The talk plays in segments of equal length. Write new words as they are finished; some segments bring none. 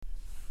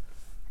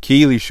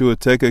Ki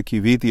lishuateka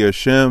kiviti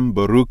Hashem,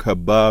 Baruch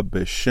haba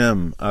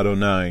b'Shem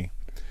Adonai.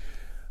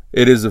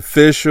 It is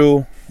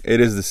official.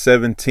 It is the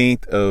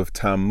 17th of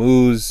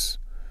Tammuz.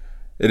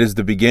 It is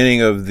the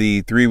beginning of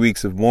the 3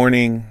 weeks of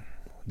mourning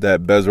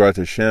that Bezrat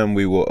Hashem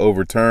we will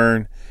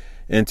overturn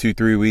into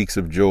 3 weeks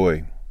of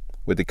joy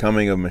with the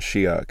coming of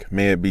Mashiach.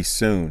 May it be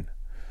soon.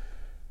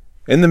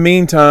 In the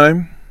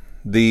meantime,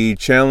 the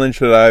challenge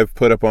that I've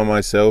put up on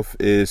myself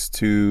is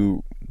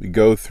to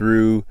go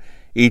through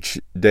each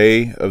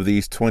day of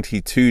these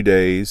 22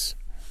 days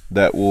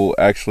that will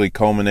actually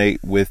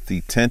culminate with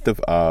the 10th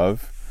of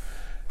Av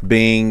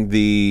being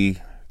the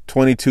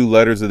 22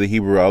 letters of the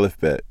Hebrew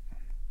alphabet.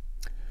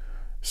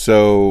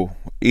 So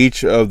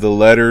each of the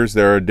letters,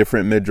 there are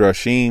different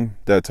midrashim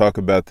that talk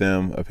about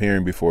them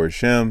appearing before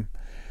Hashem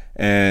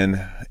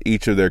and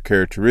each of their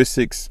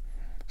characteristics.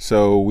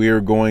 So we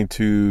are going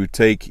to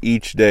take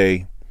each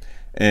day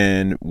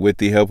and with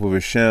the help of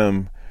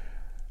Hashem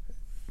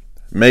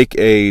make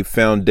a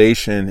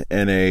foundation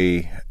and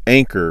a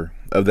anchor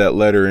of that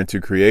letter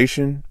into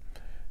creation,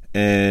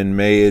 and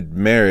may it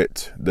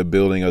merit the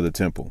building of the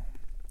temple.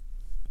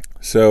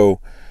 So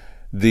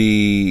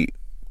the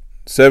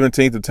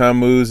 17th of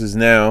Tammuz is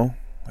now,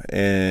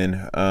 and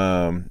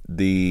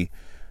the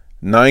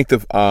 9th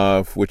of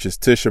Av, which is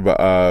Tisha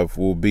B'Av,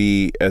 will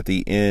be at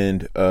the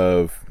end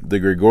of the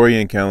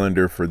Gregorian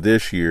calendar for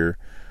this year,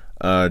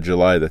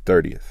 July the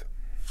 30th.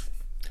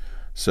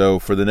 So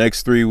for the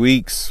next 3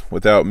 weeks,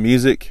 without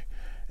music,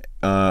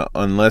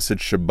 unless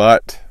it's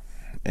Shabbat,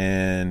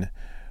 and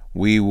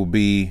we will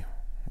be,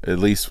 at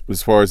least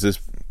as far as this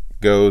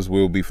goes,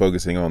 we will be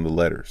focusing on the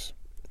letters.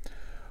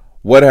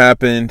 What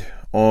happened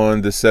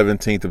on the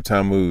 17th of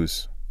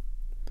Tammuz?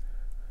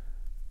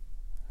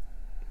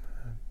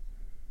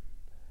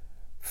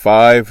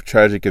 5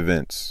 tragic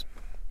events.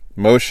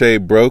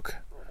 Moshe broke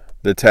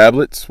the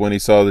tablets when he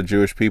saw the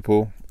Jewish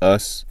people,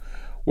 us,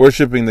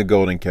 worshiping the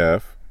golden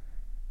calf.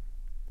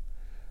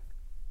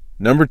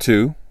 Number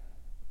 2,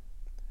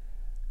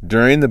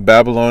 during the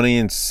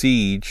Babylonian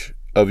siege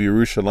of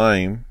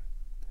Jerusalem,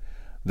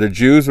 the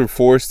Jews were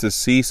forced to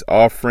cease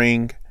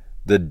offering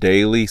the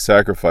daily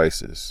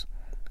sacrifices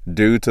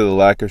due to the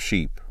lack of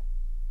sheep.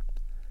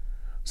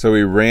 So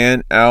we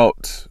ran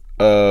out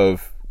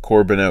of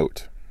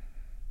korbanot.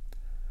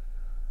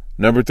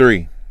 Number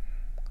 3,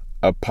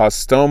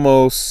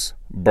 Apostomos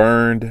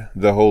burned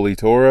the Holy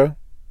Torah.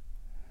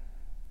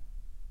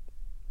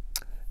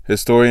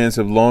 Historians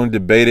have long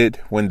debated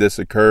when this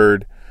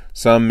occurred.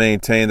 Some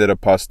maintain that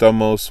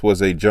Apostomos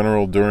was a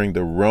general during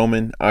the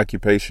Roman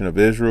occupation of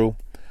Israel,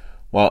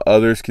 while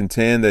others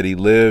contend that he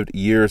lived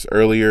years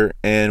earlier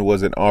and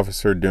was an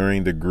officer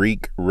during the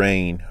Greek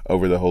reign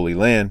over the Holy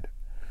Land.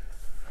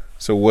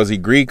 So was he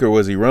Greek or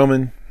was he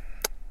Roman?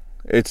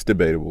 It's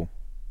debatable.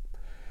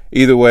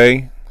 Either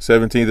way,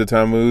 17th of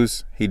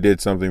Tammuz, he did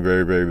something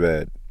very, very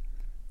bad.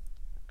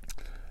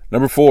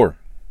 Number 4.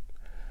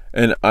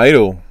 An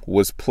idol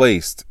was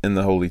placed in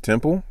the Holy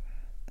Temple.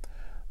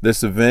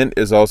 This event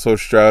is also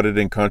shrouded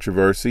in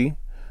controversy.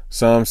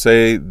 Some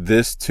say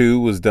this too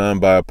was done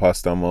by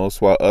Apostomos,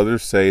 while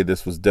others say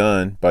this was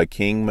done by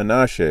King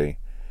Manasseh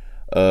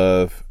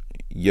of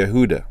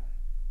Yehuda.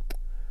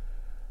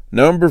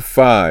 Number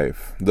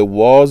 5. The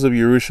walls of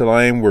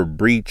Jerusalem were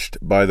breached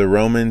by the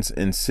Romans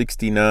in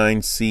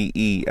 69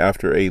 CE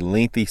after a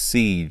lengthy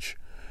siege.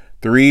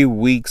 3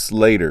 weeks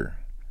later,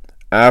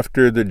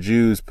 after the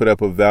Jews put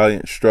up a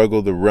valiant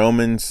struggle, the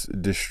Romans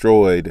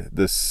destroyed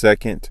the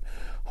second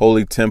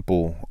holy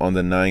temple on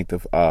the 9th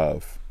of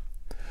Av.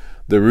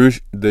 The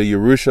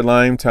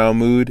Yerushalayim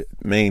Talmud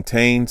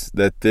maintains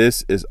that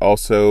this is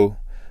also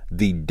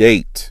the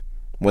date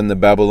when the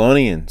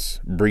Babylonians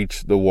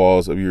breached the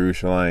walls of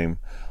Jerusalem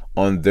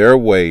on their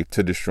way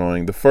to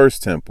destroying the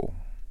first temple.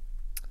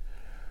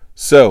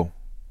 So,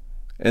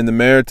 in the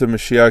merit of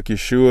Mashiach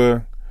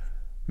Yeshua,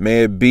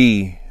 may it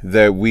be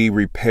that we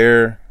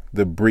repair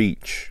the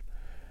breach,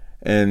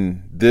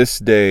 and this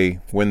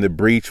day when the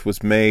breach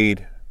was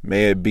made,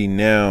 may it be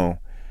now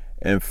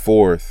and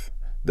forth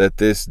that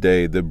this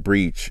day the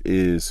breach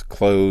is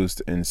closed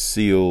and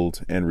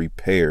sealed and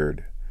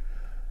repaired.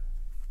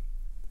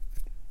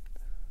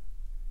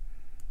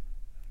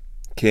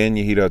 Ken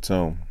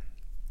Yehidatzon.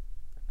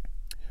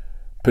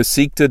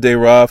 Pesikta de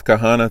Rav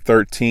Kahana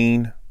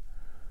 13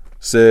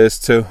 says,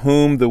 to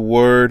whom the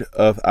word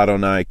of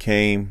Adonai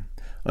came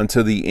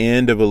until the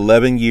end of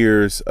 11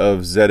 years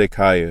of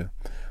Zedekiah,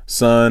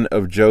 son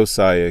of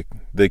Josiah,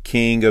 the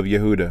king of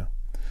Yehuda,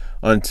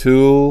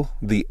 until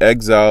the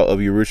exile of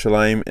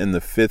Jerusalem in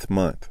the 5th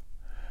month.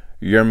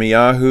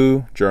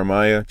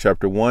 Jeremiah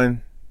chapter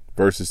 1,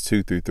 verses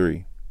 2 through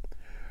 3.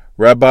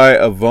 Rabbi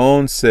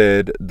Avon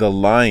said, the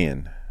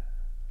lion,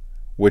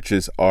 which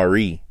is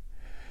Ari,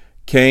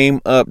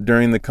 came up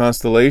during the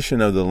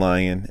constellation of the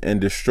lion and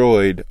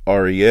destroyed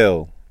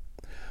Ariel.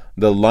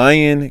 The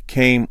lion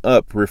came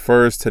up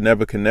refers to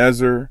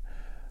Nebuchadnezzar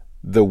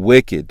the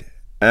wicked.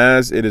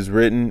 As it is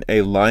written,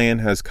 a lion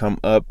has come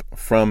up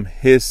from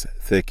his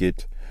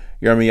thicket.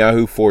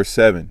 Yirmiyahu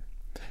 4:7.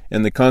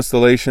 in the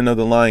constellation of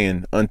the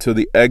Lion until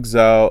the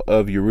exile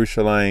of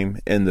Jerusalem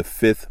in the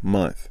 5th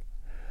month.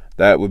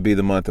 That would be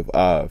the month of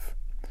Av.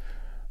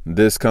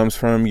 This comes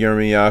from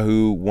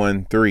Yirmiyahu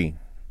 1:3.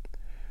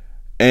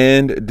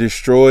 And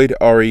destroyed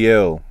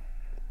Ariel.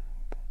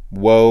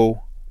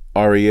 Woe,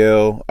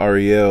 Ariel,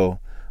 Ariel,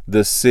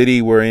 the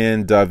city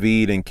wherein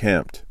David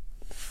encamped.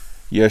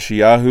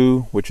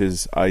 Yeshayahu, which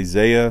is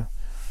Isaiah,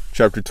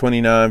 chapter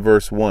 29,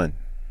 verse 1.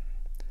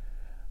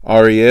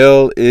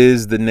 Ariel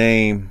is the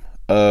name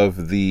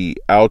of the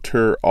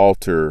outer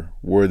altar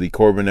where the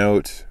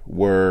korbanot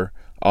were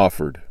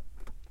offered.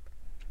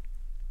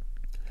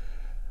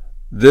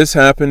 This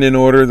happened in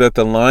order that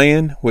the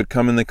lion would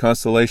come in the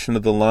constellation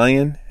of the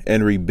Lion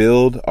and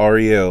rebuild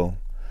Ariel.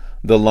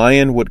 The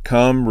lion would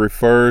come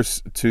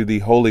refers to the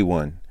Holy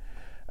One.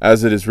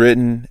 As it is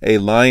written, a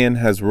lion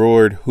has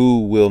roared,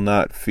 who will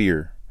not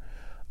fear?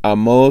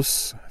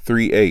 Amos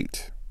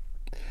 3:8.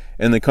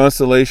 In the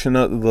constellation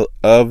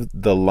of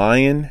the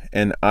Lion,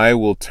 and I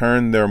will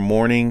turn their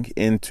mourning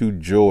into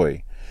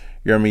joy.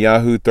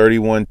 Yirmiyahu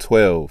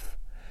 31:12.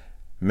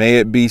 May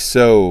it be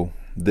so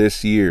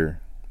this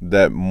year,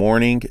 that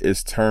mourning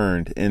is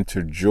turned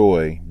into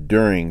joy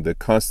during the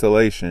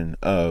constellation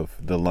of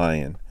the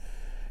Lion,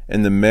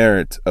 in the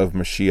merit of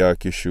Mashiach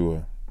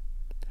Yeshua.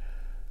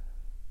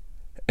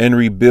 And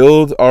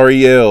rebuild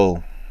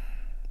Ariel.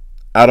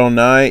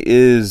 Adonai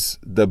is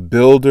the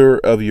builder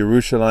of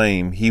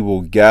Jerusalem. He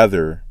will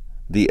gather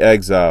the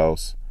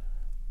exiles,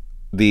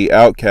 the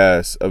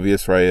outcasts of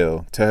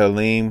Israel.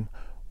 Tehillim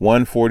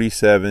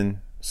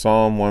 147,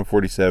 Psalm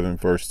 147,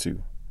 verse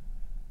 2.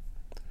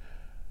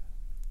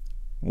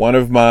 One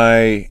of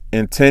my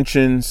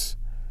intentions,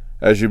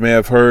 as you may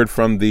have heard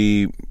from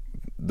the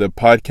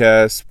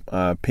podcast,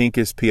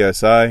 Pincus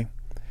PSI,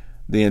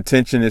 the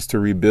intention is to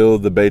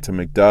rebuild the Beit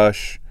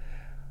HaMikdash,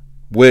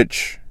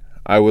 which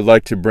I would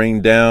like to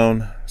bring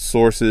down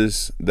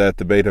sources that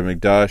the Beit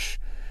HaMikdash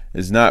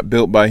is not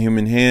built by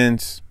human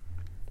hands,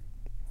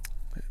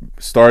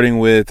 starting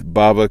with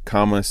Baba,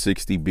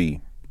 60b.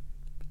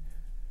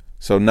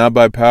 So not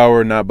by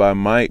power, not by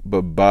might,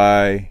 but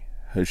by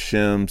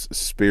Hashem's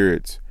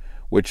Spirit,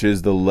 which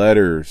is the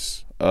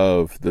letters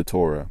of the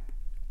Torah.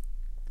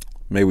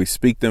 May we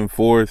speak them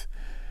forth,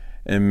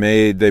 and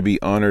may they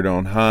be honored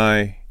on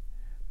high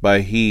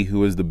by He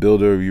who is the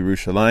builder of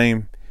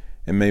Jerusalem,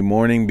 and may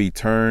mourning be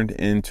turned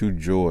into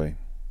joy.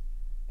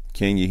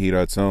 Ken Yehi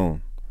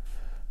Ratzon.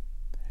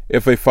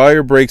 If a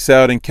fire breaks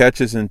out and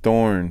catches in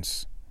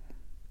thorns,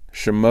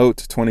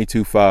 Shemot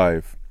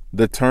 22:5,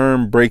 the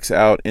term breaks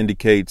out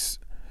indicates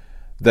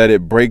that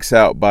it breaks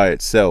out by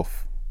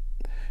itself.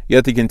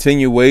 Yet the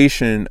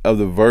continuation of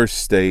the verse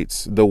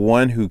states, the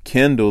one who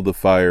kindled the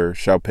fire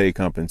shall pay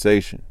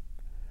compensation,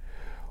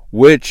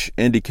 which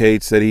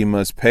indicates that he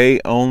must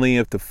pay only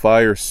if the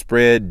fire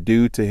spread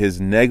due to his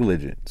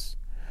negligence.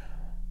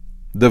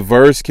 The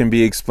verse can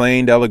be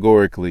explained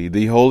allegorically.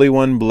 The Holy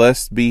One,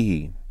 blessed be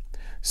He,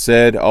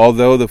 said,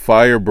 although the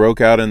fire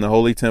broke out in the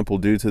Holy Temple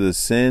due to the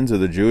sins of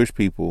the Jewish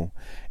people,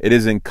 it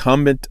is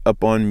incumbent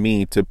upon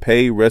me to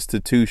pay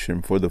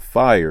restitution for the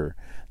fire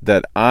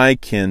that I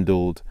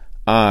kindled.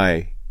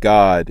 I,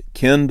 God,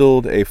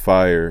 kindled a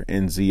fire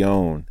in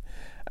Zion.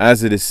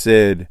 As it is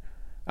said,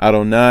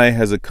 Adonai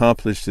has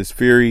accomplished his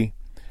fury.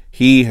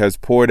 He has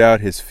poured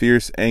out his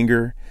fierce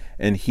anger,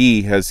 and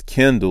he has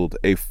kindled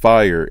a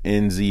fire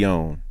in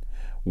Zion,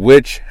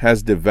 which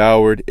has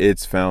devoured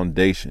its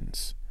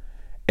foundations.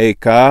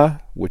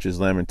 Ekah, which is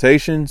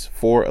Lamentations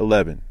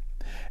 4:11.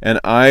 And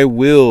I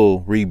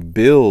will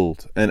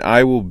rebuild, and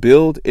I will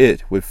build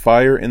it with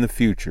fire in the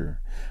future,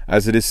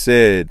 as it is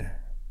said,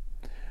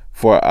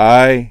 for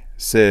I,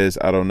 says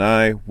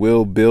Adonai,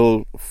 will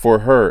build for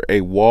her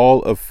a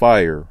wall of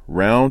fire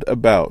round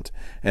about,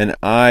 and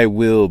I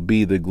will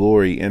be the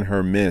glory in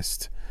her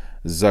midst.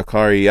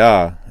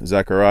 Zechariah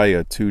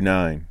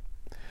 2:9.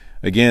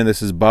 Again,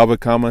 this is Baba,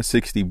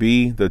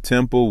 60b. The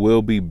temple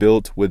will be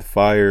built with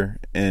fire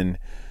and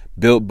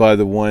built by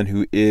the one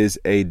who is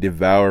a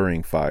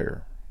devouring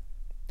fire.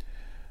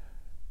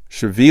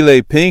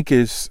 Shavile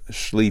Pincus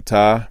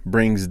Shlita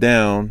brings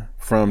down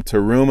from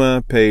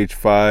Teruma, page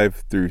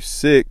 5 through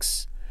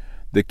 6,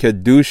 the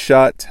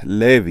Kedushat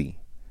Levi,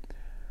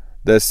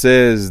 that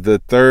says the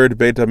third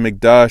Beit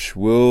HaMikdash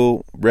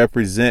will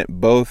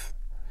represent both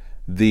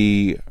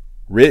the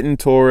written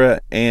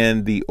Torah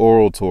and the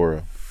oral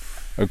Torah.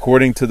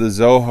 According to the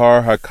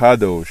Zohar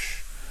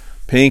HaKadosh,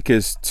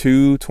 Pincus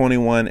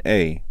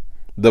 2:21a,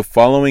 the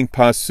following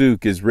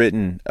pasuk is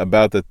written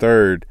about the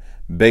third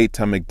Beit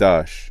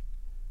HaMikdash.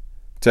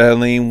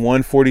 Tehillim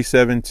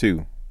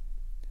 147:2.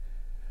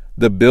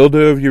 The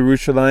builder of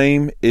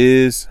Jerusalem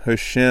is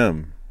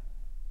Hashem.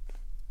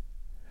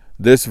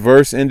 This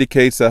verse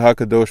indicates that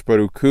HaKadosh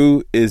Baruch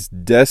Hu is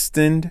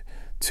destined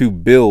to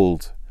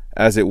build,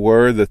 as it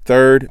were, the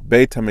third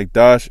Beit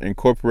HaMikdash,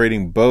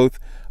 incorporating both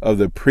of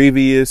the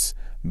previous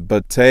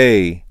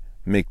Batei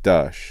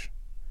Mikdash.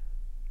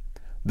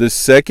 The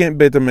second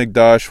Beit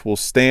HaMikdash will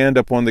stand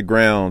up on the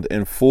ground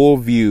in full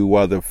view,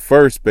 while the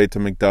first Beit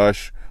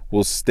HaMikdash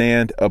will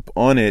stand up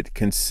on it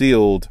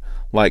concealed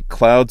like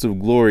clouds of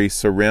glory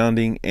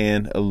surrounding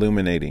and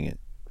illuminating it.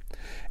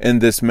 In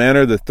this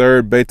manner, the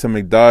third Beit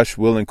HaMikdash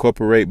will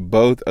incorporate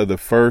both of the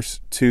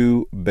first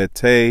two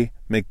Betei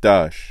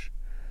Mikdash.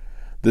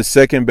 The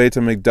second Beit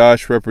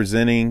HaMikdash,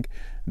 representing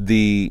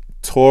the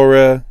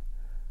Torah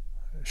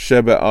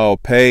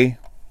Shebe'al Peh,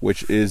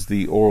 which is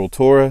the oral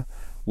Torah,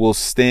 will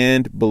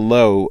stand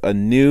below,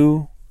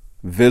 anew,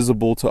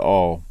 visible to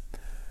all.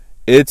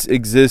 Its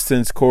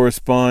existence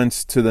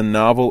corresponds to the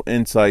novel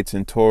insights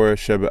in Torah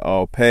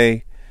Shebe'al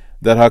Peh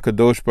that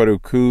HaKadosh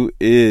Baruch Hu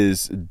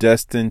is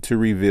destined to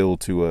reveal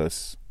to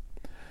us.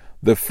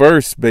 The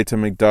first Beit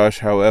HaMikdash,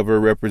 however,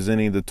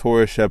 representing the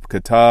Torah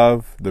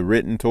Shebkatav, the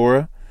written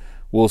Torah,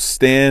 will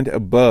stand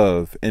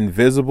above,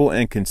 invisible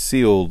and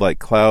concealed like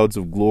clouds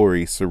of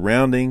glory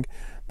surrounding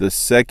the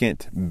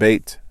second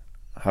Beit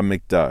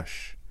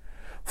HaMikdash.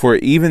 For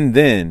even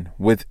then,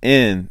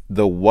 within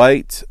the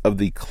white of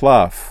the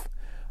cloth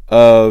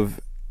of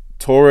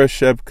Torah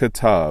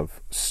Shebkatav,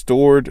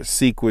 stored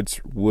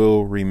secrets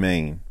will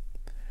remain.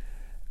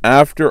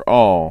 After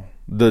all,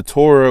 the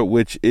Torah,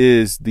 which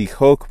is the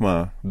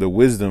Chokmah, the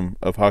wisdom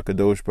of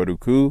HaKadosh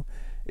Baruch Hu,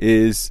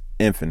 is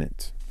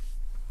infinite.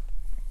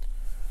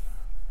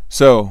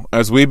 So,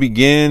 as we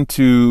begin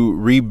to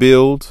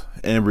rebuild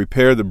and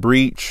repair the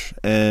breach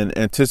and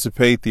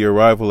anticipate the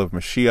arrival of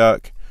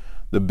Mashiach,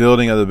 the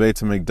building of the Beit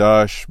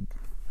HaMikdash,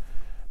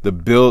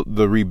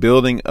 the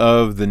rebuilding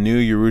of the new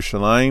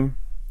Yerushalayim,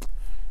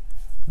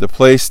 the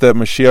place that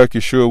Mashiach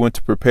Yeshua went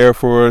to prepare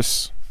for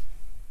us,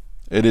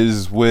 it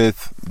is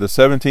with the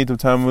 17th of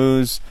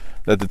Tammuz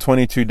that the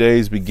 22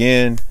 days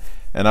begin,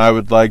 and I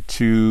would like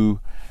to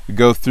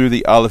go through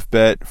the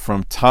alphabet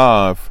from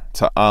Tav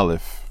to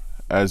Aleph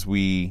as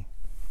we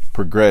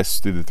progress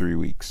through the 3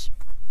 weeks.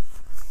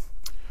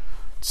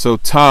 So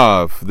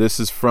Tav, this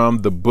is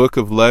from the Book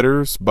of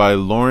Letters by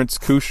Lawrence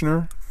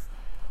Kushner,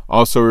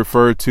 also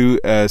referred to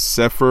as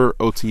Sefer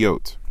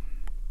Otiot.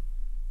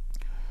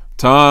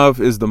 Tav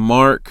is the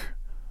mark,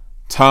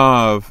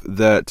 Tav,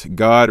 that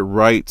God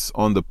writes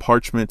on the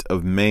parchment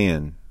of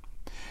man.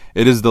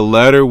 It is the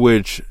letter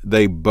which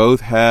they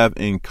both have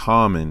in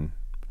common.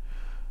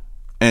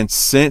 And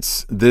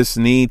since this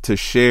need to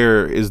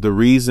share is the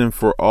reason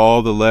for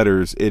all the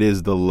letters, it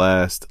is the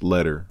last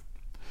letter.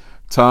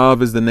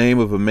 Tav is the name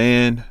of a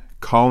man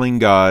calling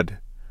God,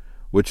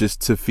 which is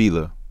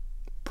tefillah,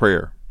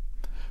 prayer.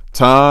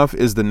 Tav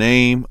is the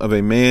name of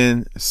a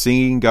man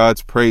singing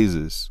God's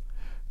praises,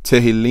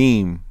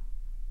 Tehillim,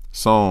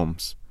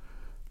 Psalms.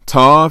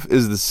 Tav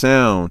is the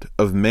sound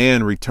of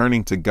man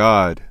returning to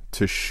God,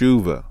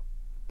 Teshuvah,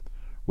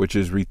 which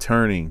is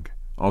returning,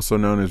 also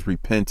known as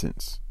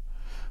repentance.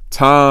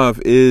 Tav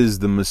is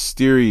the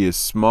mysterious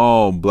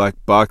small black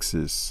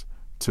boxes,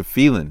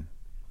 tefillin,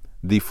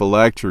 the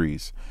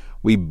phylacteries,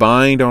 we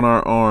bind on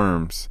our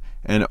arms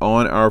and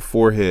on our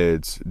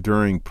foreheads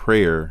during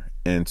prayer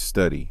and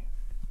study.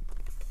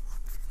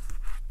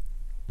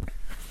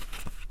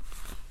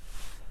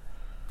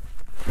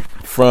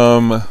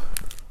 From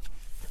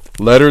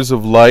Letters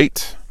of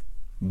Light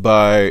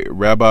by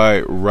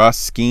Rabbi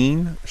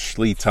Raskin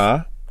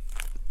Shlita.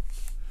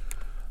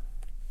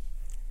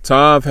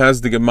 Tav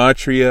has the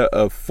gematria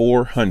of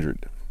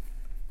 400.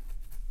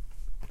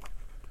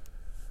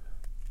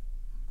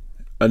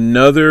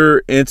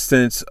 Another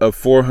instance of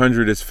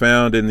 400 is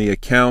found in the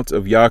account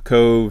of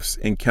Yaakov's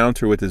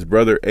encounter with his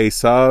brother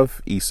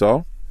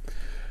Esau.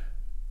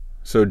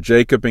 So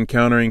Jacob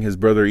encountering his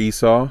brother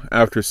Esau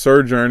after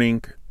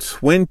sojourning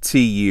 20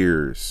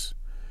 years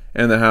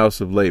in the house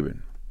of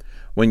Laban.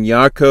 When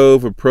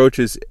Yaakov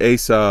approaches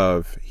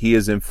Esau, he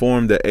is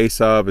informed that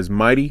Esau is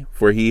mighty,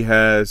 for he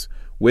has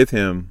with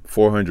him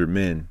 400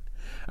 men.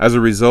 As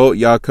a result,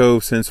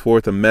 Yaakov sends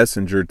forth a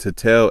messenger to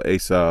tell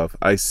Esau,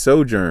 I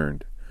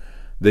sojourned.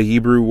 The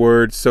Hebrew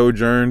word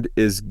sojourned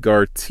is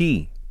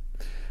garti.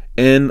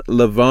 In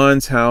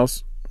Laban's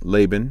house,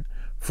 Laban,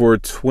 for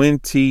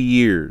 20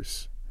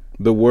 years.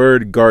 The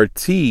word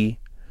garti,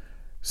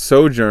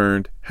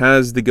 sojourned,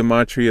 has the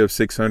gematria of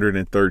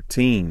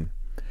 613,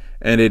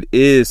 and it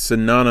is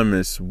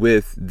synonymous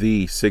with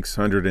the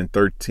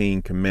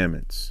 613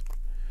 commandments.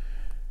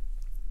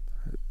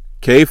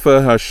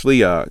 Kepha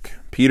Hashliach,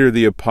 Peter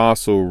the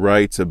Apostle,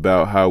 writes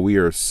about how we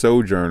are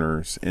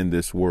sojourners in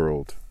this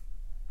world.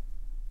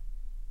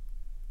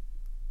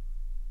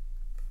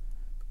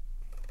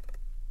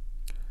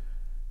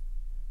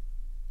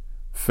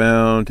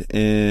 Found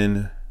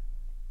in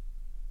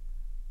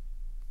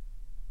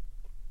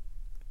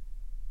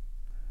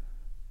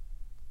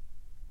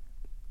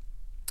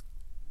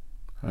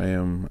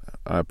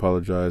I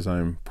apologize,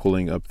 I'm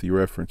pulling up the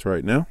reference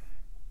right now.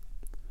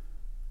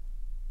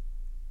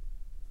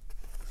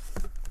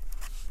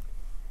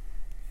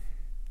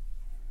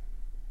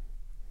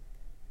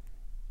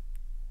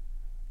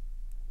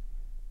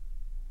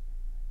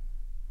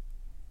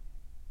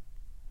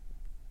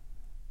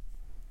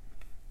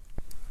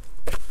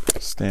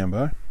 Stand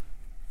by.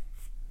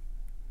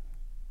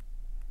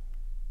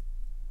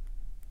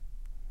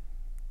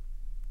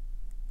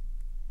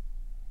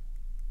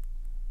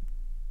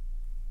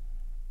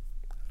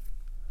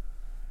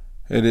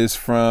 It is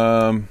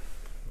from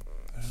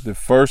the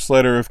first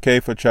letter of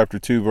Kepha, chapter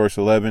 2, verse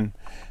 11.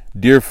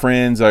 Dear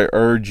friends, I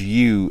urge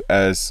you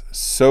as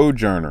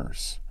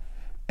sojourners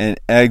and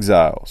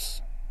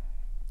exiles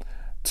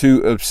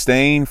to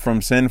abstain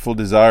from sinful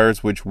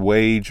desires which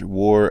wage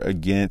war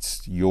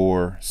against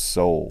your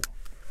soul.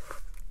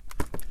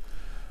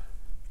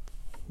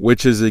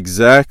 Which is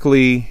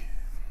exactly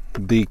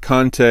the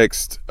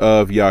context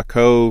of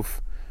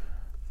Yaakov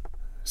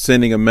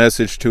sending a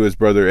message to his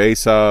brother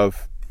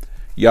Esav.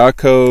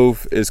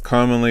 Yaakov is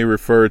commonly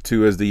referred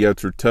to as the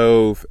Yetzer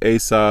Tov.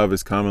 Esav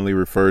is commonly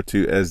referred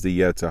to as the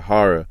Yetzer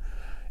Hara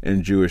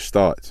in Jewish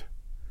thought.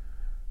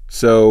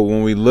 So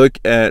when we look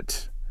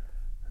at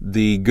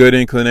the good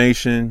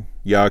inclination,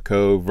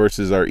 Yaakov,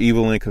 versus our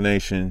evil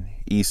inclination,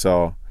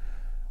 Esau,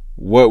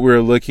 what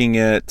we're looking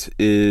at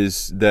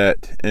is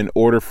that in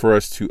order for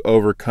us to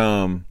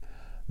overcome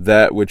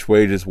that which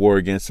wages war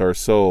against our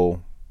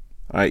soul,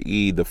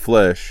 i.e. the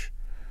flesh,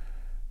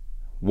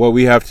 what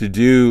we have to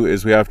do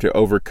is we have to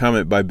overcome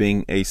it by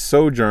being a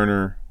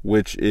sojourner,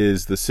 which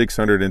is the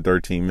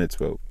 613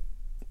 mitzvot.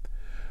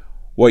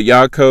 What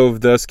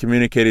Yaakov thus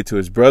communicated to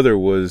his brother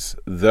was,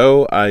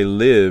 though I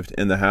lived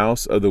in the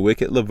house of the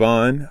wicked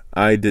Lavan,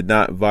 I did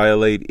not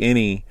violate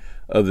any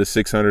of the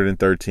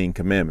 613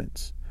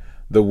 commandments.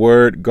 The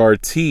word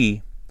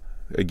garti,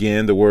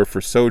 again, the word for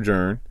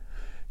sojourn,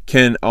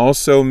 can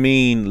also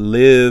mean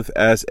live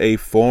as a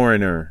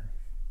foreigner.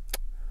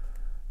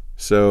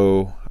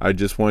 So I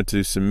just want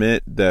to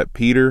submit that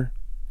Peter,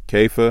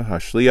 Kepha,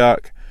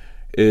 Hashliach,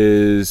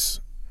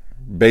 is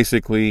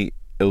basically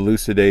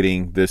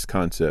elucidating this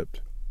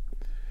concept.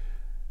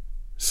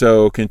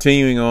 So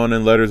continuing on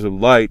in Letters of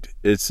Light,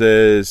 it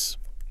says,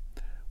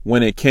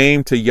 when it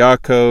came to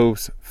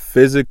Yaakov's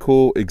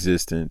physical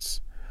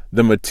existence,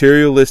 the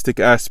materialistic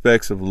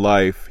aspects of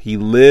life, he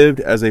lived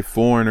as a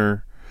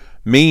foreigner,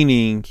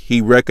 meaning he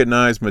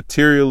recognized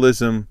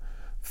materialism,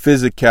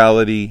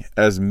 physicality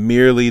as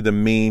merely the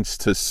means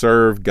to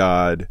serve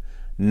God,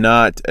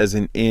 not as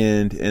an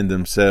end in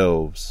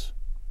themselves.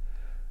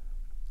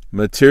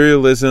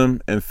 Materialism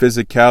and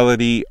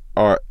physicality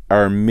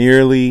are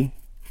merely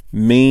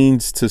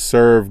means to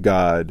serve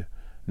God,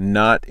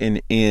 not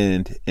an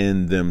end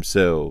in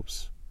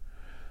themselves.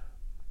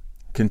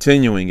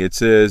 Continuing, it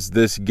says,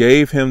 this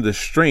gave him the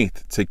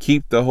strength to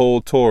keep the whole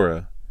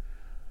Torah.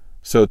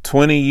 So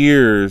 20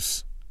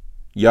 years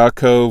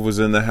Yaakov was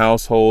in the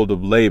household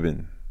of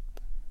Laban.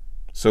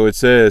 So it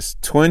says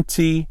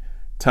 20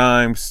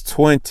 times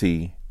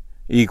 20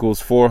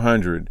 equals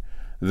 400.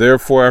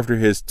 Therefore, after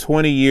his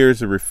 20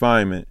 years of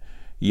refinement,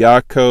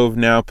 Yaakov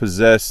now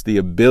possessed the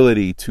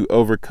ability to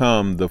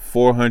overcome the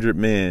 400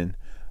 men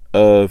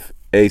of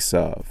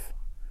Esav.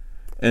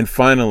 And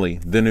finally,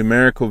 the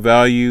numerical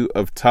value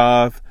of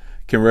Tav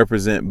can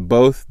represent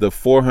both the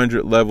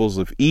 400 levels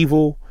of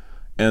evil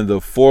and the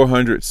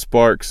 400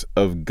 sparks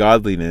of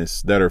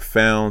godliness that are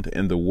found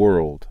in the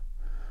world.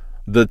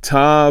 The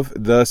Tav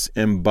thus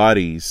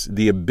embodies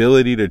the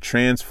ability to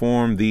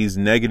transform these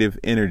negative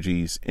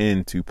energies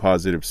into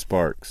positive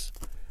sparks.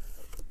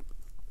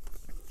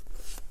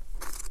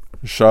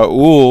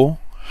 Shaul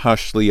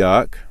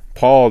Hashliach,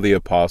 Paul the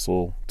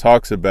Apostle,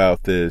 talks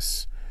about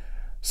this,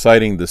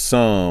 citing the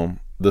psalm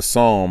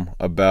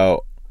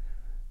about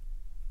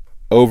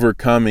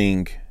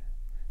overcoming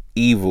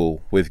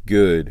evil with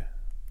good.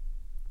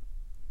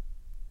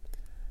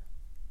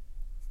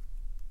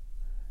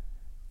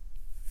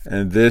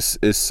 And this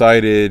is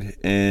cited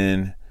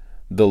in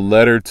the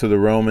letter to the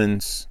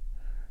Romans,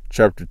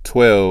 chapter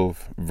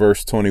 12,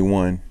 verse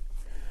 21.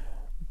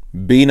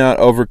 Be not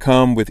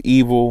overcome with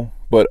evil,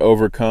 but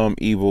overcome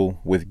evil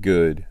with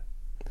good.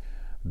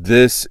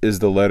 This is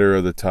the letter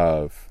of the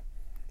Tav.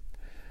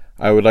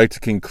 I would like to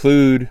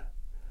conclude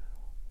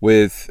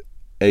with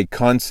a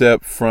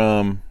concept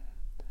from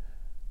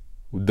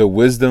the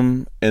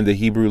wisdom and the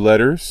Hebrew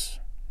letters.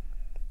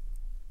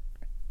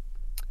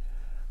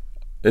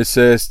 It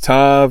says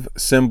Tav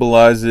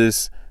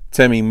symbolizes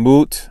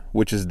Temimut,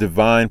 which is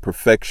divine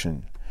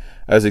perfection,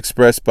 as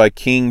expressed by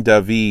King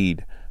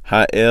David,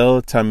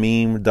 Ha'el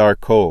Tamim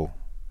Darko.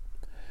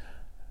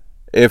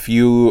 If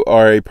you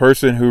are a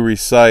person who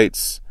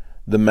recites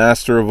the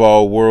Master of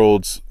All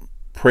Worlds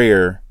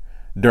prayer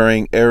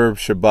during Erev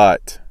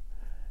Shabbat,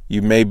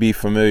 you may be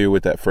familiar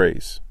with that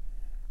phrase.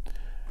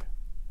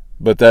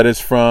 But that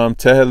is from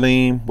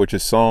Tehillim, which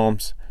is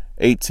Psalms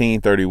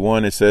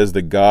 18:31. It says,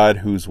 the God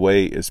whose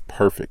way is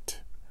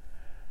perfect.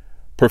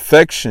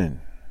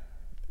 Perfection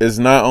is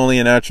not only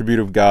an attribute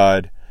of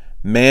God,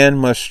 man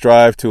must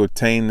strive to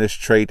obtain this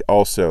trait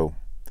also.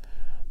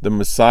 The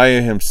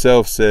Messiah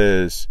himself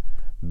says,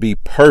 be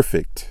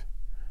perfect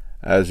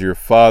as your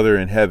Father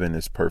in heaven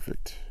is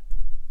perfect.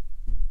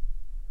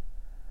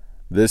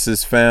 This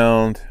is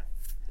found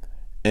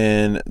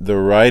in the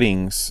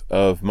writings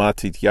of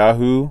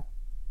Matityahu,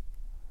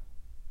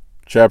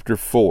 chapter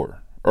 5.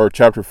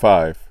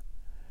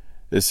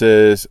 It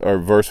says, or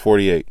verse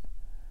 48.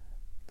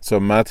 So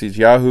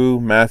Matityahu,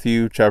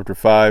 Matthew chapter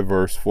 5,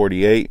 verse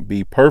 48.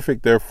 Be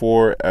perfect,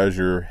 therefore, as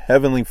your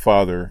heavenly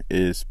Father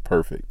is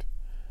perfect.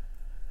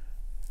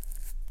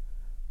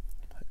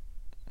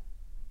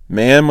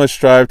 Man must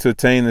strive to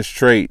attain this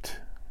trait,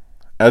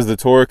 as the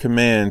Torah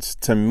commands,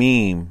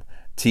 Tamim,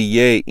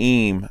 Tiyeh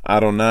im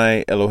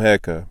Adonai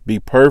Elohecha, be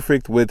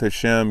perfect with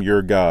Hashem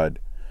your God.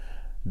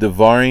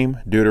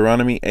 Devarim,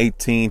 Deuteronomy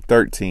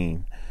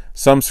 18:13.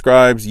 Some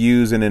scribes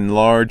use an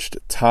enlarged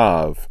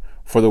tav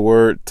for the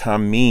word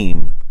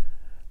tamim.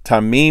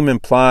 Tamim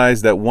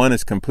implies that one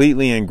is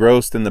completely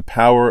engrossed in the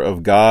power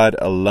of God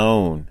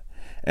alone,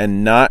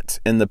 and not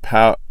in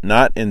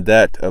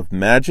that of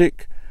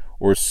magic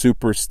or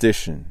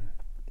superstition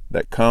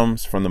that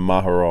comes from the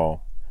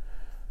Maharal.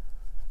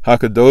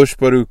 Hakadosh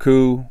Baruch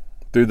Hu,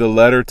 through the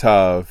letter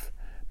Tav,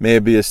 may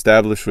it be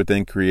established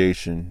within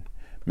creation.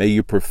 May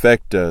you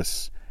perfect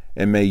us,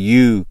 and may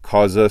you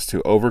cause us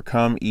to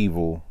overcome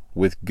evil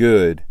with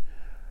good,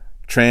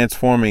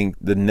 transforming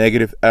the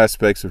negative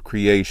aspects of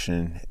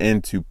creation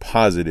into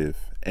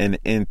positive and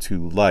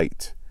into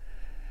light.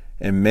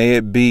 And may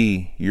it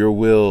be your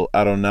will,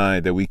 Adonai,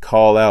 that we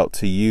call out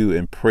to you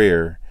in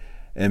prayer,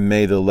 and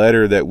may the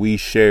letter that we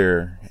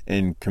share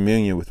in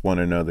communion with one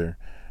another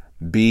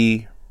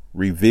be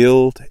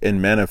revealed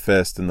and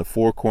manifest in the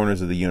four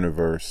corners of the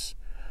universe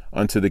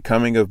unto the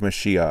coming of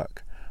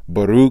Mashiach.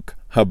 Baruch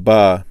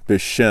haba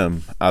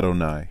b'shem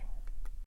Adonai.